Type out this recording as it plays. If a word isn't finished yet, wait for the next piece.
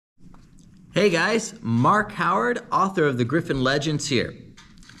Hey guys, Mark Howard, author of the Griffin Legends here.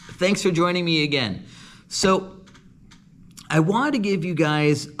 Thanks for joining me again. So, I wanted to give you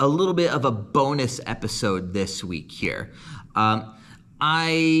guys a little bit of a bonus episode this week here.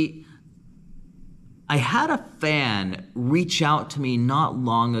 I had a fan reach out to me not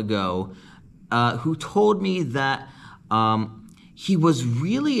long ago who told me that he was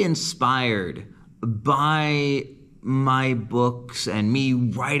really inspired by my books and me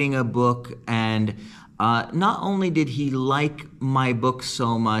writing a book, and not only did he like my book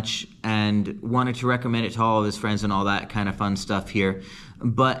so much and wanted to recommend it to all of his friends and all that kind of fun stuff here,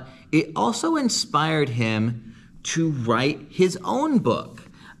 but it also inspired him to write his own book.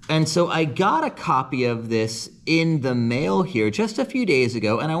 And so I got a copy of this in the mail here just a few days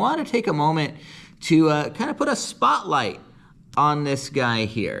ago, and I want to take a moment to kind of put a spotlight on this guy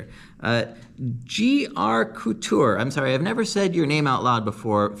here. Couture. I'm sorry, I've never said your name out loud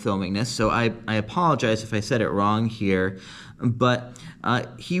before filming this, so I apologize if I said it wrong here. But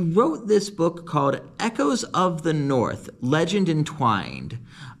he wrote this book called Echoes of the North, Legend Entwined.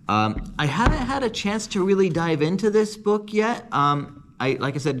 I haven't had a chance to really dive into this book yet.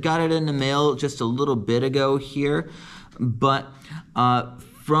 Like I said, got it in the mail just a little bit ago here. But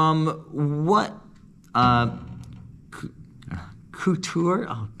from what Couture,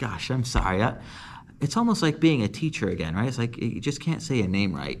 oh gosh, I'm sorry. It's almost like being a teacher again, right? It's like you just can't say a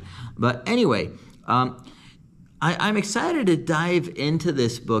name right. But anyway, I'm excited to dive into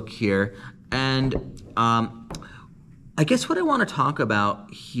this book here. And I guess what I want to talk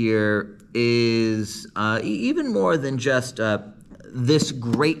about here is even more than just this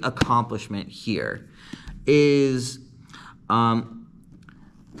great accomplishment here, is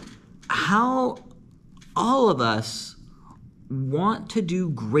how all of us want to do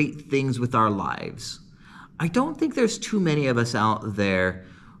great things with our lives. I don't think there's too many of us out there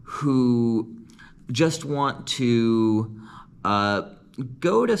who just want to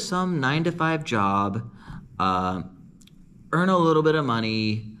go to some 9-to-5 job, earn a little bit of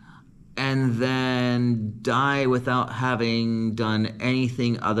money, and then die without having done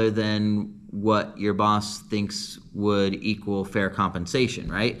anything other than what your boss thinks would equal fair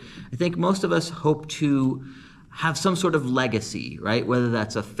compensation, right? I think most of us hope to have some sort of legacy, right? Whether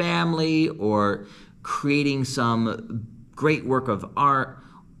that's a family or creating some great work of art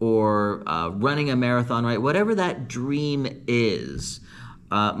or running a marathon, right? Whatever that dream is,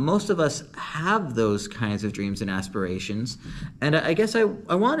 most of us have those kinds of dreams and aspirations. And I guess I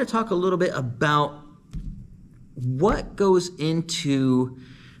want to talk a little bit about what goes into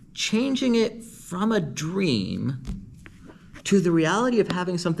changing it from a dream to the reality of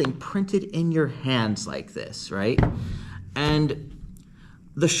having something printed in your hands like this, right? And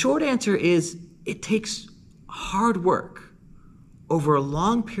the short answer is it takes hard work over a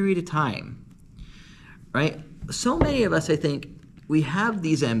long period of time, right? So many of us, I think, we have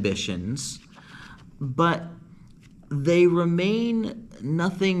these ambitions, but they remain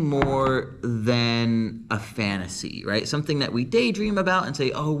nothing more than a fantasy, right? Something that we daydream about and say,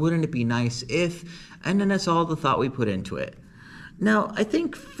 oh, wouldn't it be nice if, and then that's all the thought we put into it. Now, I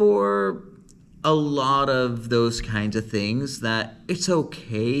think for a lot of those kinds of things that it's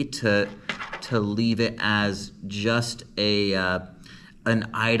okay to leave it as just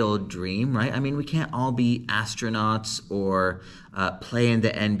an idle dream, right? I mean, we can't all be astronauts or play in the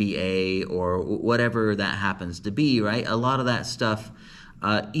NBA or whatever that happens to be, right? A lot of that stuff,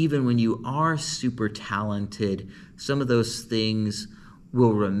 even when you are super talented, some of those things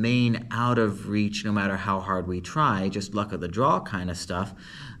will remain out of reach no matter how hard we try, just luck of the draw kind of stuff.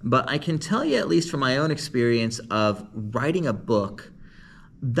 But I can tell you, at least from my own experience of writing a book,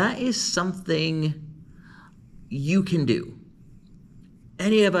 that is something you can do.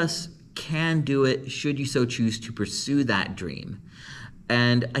 Any of us can do it should you so choose to pursue that dream.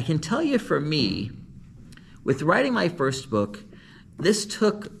 And I can tell you, for me, with writing my first book, this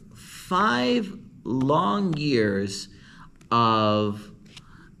took 5 long years of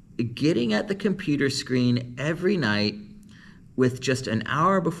getting at the computer screen every night with just an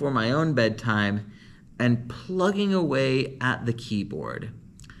hour before my own bedtime and plugging away at the keyboard.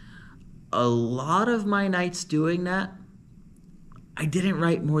 A lot of my nights doing that, I didn't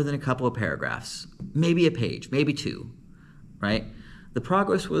write more than a couple of paragraphs, maybe a page, maybe 2, right? The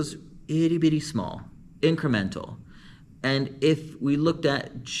progress was itty-bitty small, incremental. And if we looked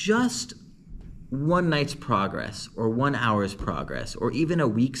at just one night's progress or 1 hour's progress or even a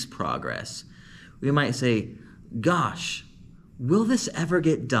week's progress, we might say, gosh, will this ever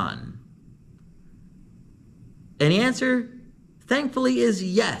get done? And the answer, thankfully, is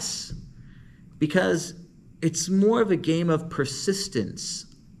yes, because it's more of a game of persistence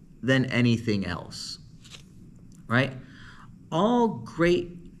than anything else, right? All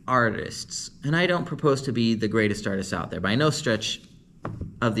great artists, and I don't propose to be the greatest artist out there, by no stretch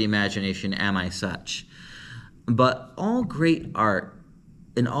of the imagination am I such, but all great art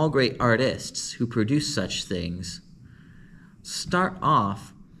and all great artists who produce such things start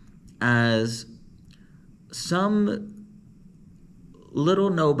off as some little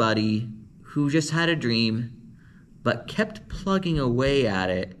nobody who just had a dream but kept plugging away at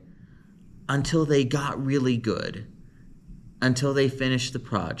it until they got really good, until they finished the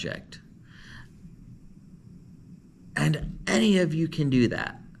project. And any of you can do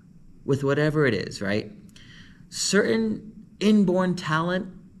that with whatever it is, right? Certain inborn talent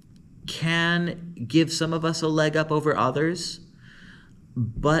can give some of us a leg up over others,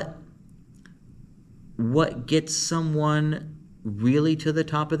 but what gets someone really to the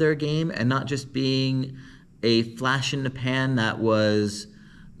top of their game and not just being a flash in the pan that was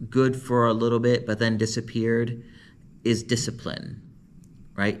good for a little bit but then disappeared is discipline,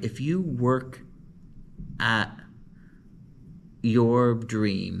 right? If you work at your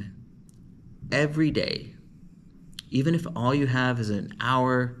dream every day, even if all you have is an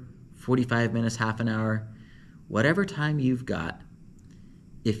hour, 45 minutes, half an hour, whatever time you've got,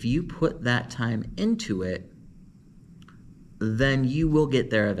 if you put that time into it, then you will get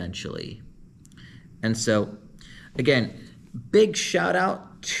there eventually. And so, again, big shout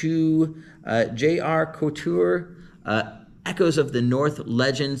out to J.R. Couture, Echoes of the North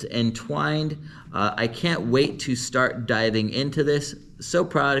Legends Entwined. I can't wait to start diving into this. So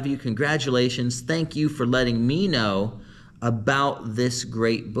proud of you. Congratulations. Thank you for letting me know about this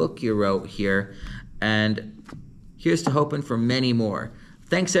great book you wrote here. And here's to hoping for many more.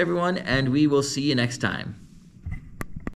 Thanks, everyone, and we will see you next time.